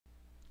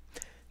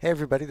Hey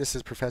everybody, this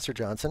is Professor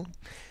Johnson.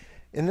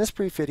 In this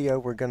brief video,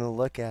 we're going to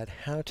look at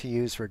how to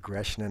use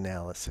regression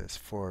analysis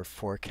for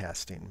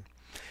forecasting.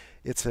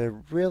 It's a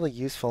really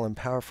useful and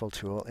powerful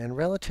tool and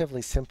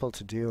relatively simple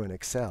to do in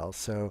Excel,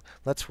 so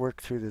let's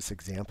work through this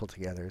example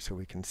together so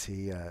we can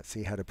see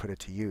how to put it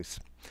to use.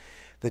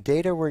 The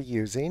data we're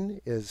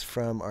using is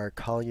from our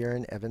Collier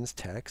and Evans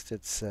text.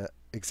 It's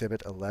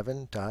Exhibit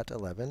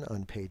 11.11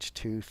 on page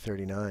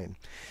 239.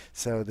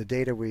 So the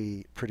data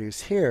we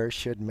produce here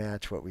should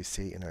match what we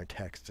see in our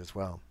text as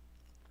well.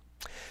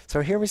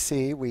 So here we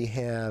see we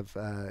have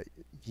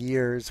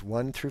years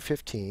 1 through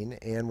 15,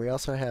 and we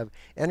also have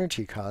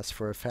energy costs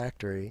for a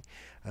factory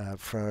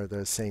for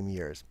those same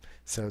years.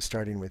 So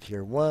starting with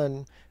year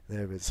 1,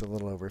 there was a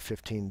little over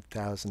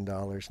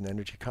 $15,000 in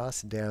energy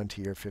costs, down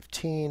to year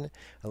 15,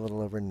 a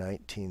little over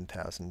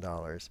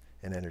 $19,000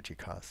 in energy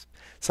costs.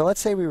 So let's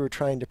say we were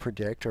trying to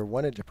predict, or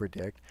wanted to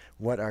predict,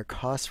 what our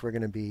costs were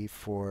going to be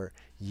for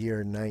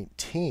year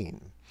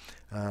 19.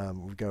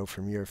 We go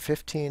from year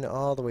 15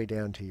 all the way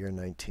down to year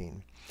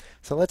 19.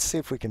 So let's see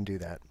if we can do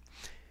that.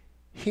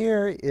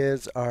 Here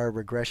is our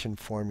regression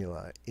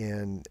formula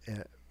in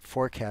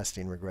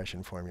forecasting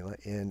regression formula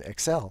in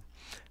Excel.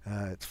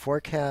 It's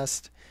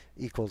forecast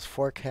equals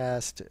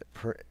forecast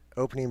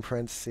opening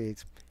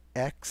parentheses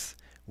x,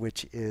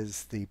 which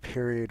is the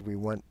period we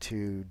want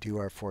to do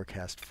our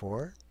forecast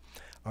for.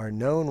 Our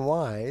known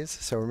y's,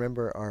 so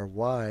remember our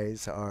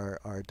y's are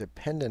our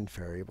dependent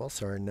variables,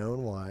 so our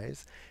known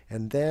y's,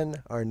 and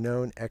then our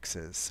known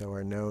x's, so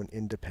our known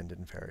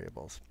independent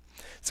variables.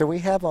 So we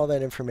have all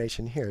that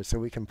information here, so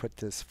we can put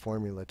this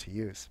formula to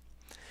use.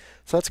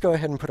 So let's go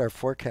ahead and put our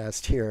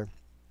forecast here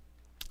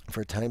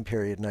for time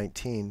period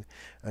 19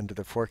 under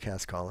the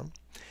forecast column.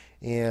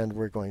 And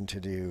we're going to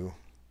do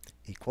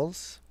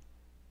equals.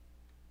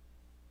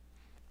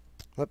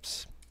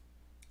 Whoops.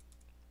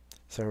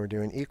 So we're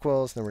doing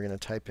equals, then we're going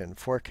to type in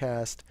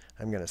forecast.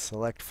 I'm going to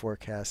select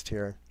forecast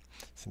here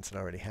since it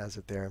already has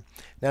it there.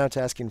 Now it's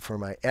asking for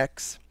my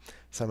x.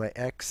 So my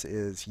x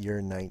is year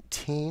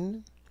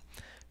 19.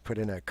 Put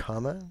in a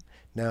comma.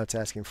 Now it's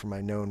asking for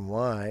my known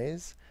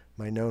y's.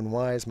 My known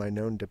y's, my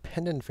known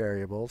dependent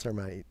variables, are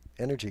my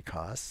energy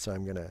costs. So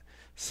I'm going to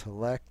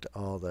select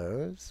all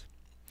those.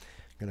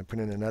 I'm going to put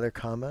in another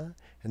comma.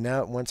 And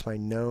now it wants my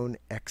known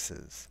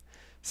x's.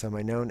 So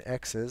my known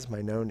x's,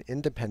 my known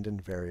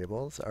independent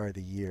variables, are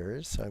the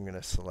years. So I'm going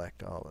to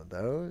select all of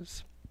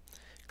those.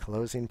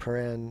 Closing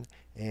paren,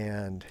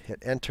 and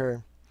hit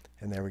enter.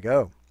 And there we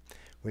go.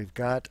 We've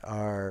got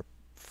our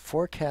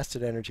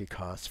forecasted energy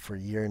costs for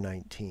year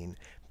 19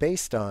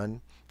 based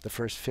on the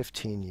first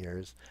 15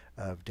 years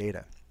of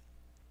data.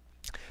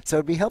 So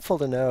it'd be helpful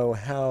to know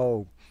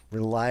how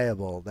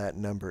reliable that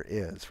number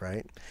is,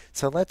 right?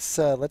 So let's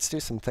do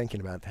some thinking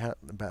about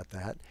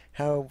that.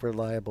 How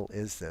reliable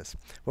is this?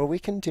 Well, we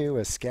can do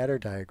a scatter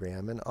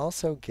diagram and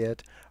also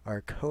get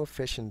our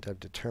coefficient of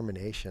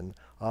determination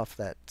off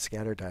that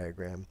scatter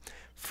diagram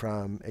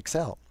from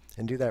Excel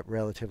and do that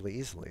relatively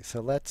easily.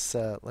 So let's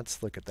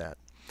look at that.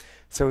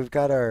 So we've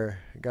got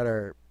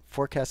our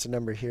forecasted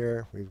number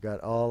here. We've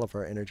got all of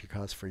our energy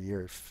costs for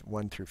year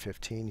 1 through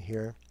 15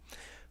 here.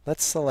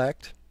 Let's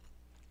select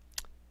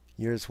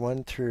years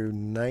 1 through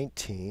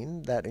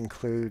 19. That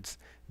includes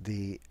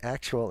the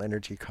actual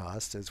energy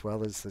cost as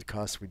well as the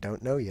costs we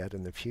don't know yet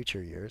in the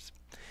future years.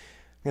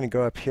 I'm going to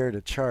go up here to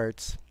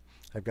charts.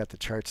 I've got the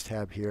charts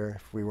tab here.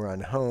 If we were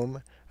on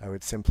home, I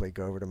would simply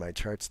go over to my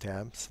charts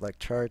tab, select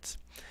charts,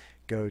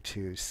 go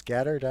to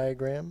scatter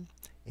diagram,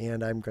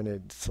 and I'm going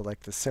to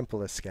select the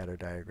simplest scatter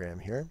diagram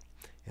here,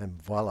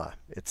 and voila,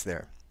 it's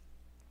there.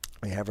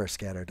 We have our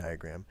scatter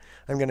diagram.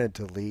 I'm going to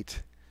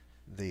delete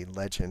the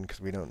legend because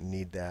we don't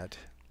need that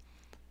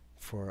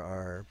for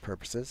our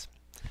purposes.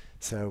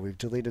 So we've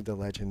deleted the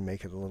legend,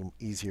 make it a little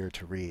easier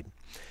to read.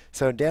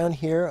 So down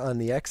here on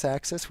the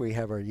x-axis we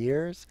have our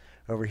years.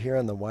 Over here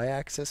on the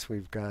y-axis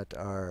we've got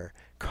our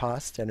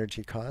cost,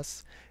 energy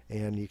costs,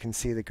 and you can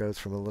see that goes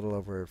from a little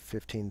over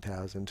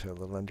 15,000 to a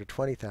little under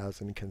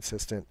 20,000,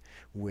 consistent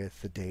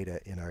with the data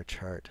in our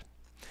chart.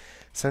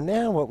 So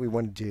now what we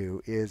want to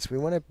do is we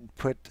want to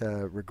put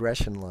a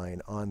regression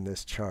line on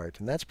this chart,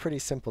 and that's pretty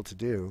simple to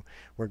do.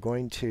 We're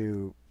going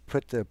to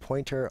put the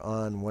pointer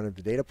on one of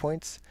the data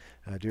points,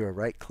 do a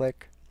right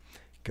click,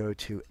 go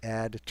to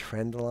add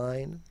trend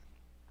line,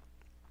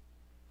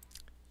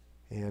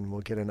 and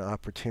we'll get an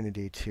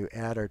opportunity to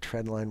add our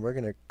trend line. We're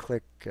going to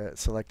click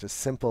select a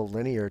simple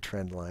linear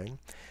trend line.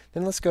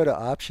 Then let's go to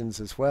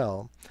options as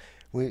well.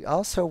 We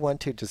also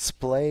want to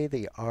display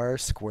the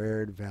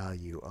r-squared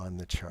value on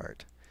the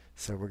chart.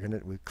 So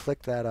we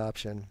click that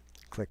option,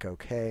 click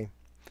OK,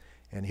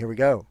 and here we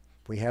go.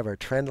 We have our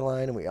trend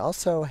line, and we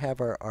also have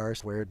our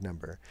r-squared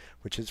number,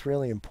 which is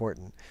really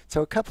important.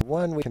 So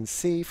one, we can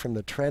see from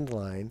the trend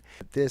line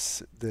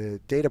that the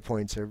data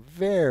points are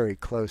very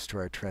close to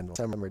our trend line.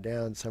 Some are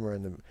down, some are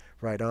in the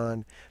right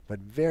on, but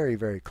very,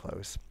 very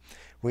close.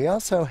 We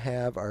also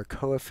have our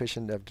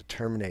coefficient of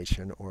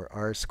determination, or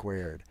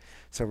r-squared.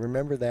 So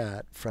remember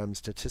that from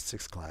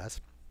statistics class.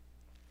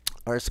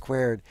 R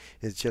squared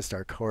is just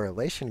our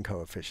correlation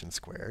coefficient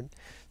squared.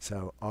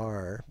 So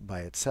R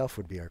by itself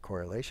would be our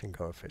correlation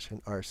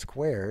coefficient. R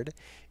squared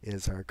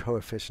is our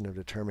coefficient of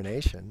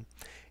determination.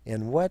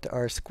 And what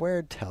R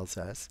squared tells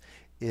us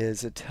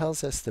is it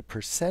tells us the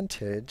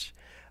percentage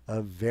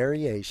of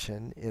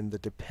variation in the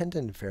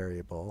dependent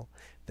variable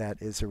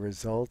that is a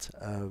result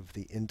of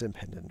the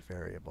independent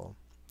variable.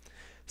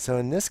 So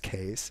in this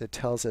case, it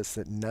tells us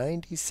that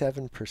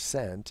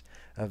 97%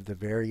 of the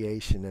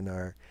variation in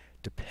our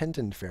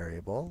dependent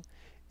variable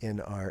in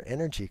our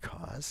energy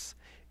costs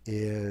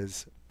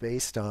is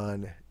based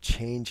on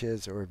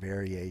changes or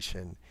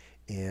variation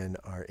in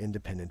our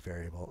independent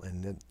variable.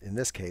 And in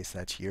this case,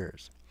 that's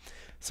years.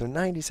 So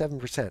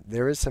 97%.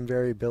 There is some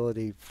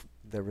variability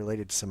that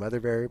related to some other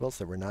variables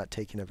that we're not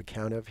taking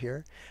account of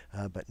here,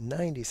 but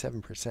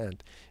 97%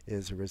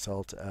 is a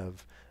result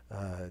of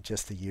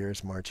just the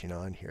years marching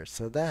on here.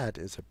 So that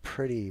is a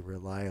pretty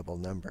reliable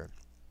number.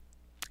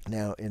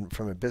 Now,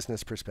 from a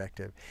business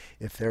perspective,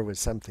 if there was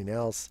something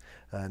else,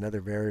 another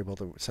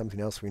variable,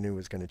 something else we knew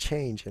was going to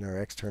change in our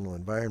external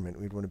environment,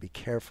 we'd want to be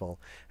careful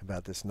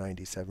about this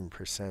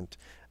 97%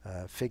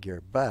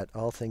 figure. But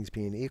all things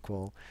being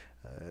equal,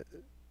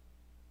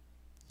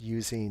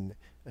 using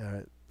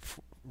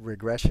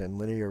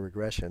linear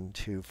regression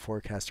to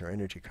forecast our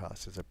energy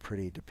costs is a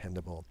pretty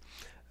dependable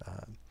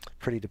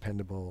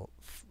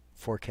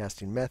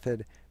forecasting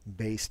method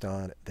based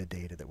on the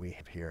data that we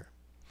have here.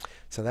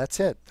 So that's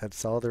it.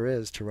 That's all there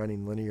is to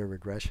running linear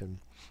regression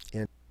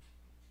in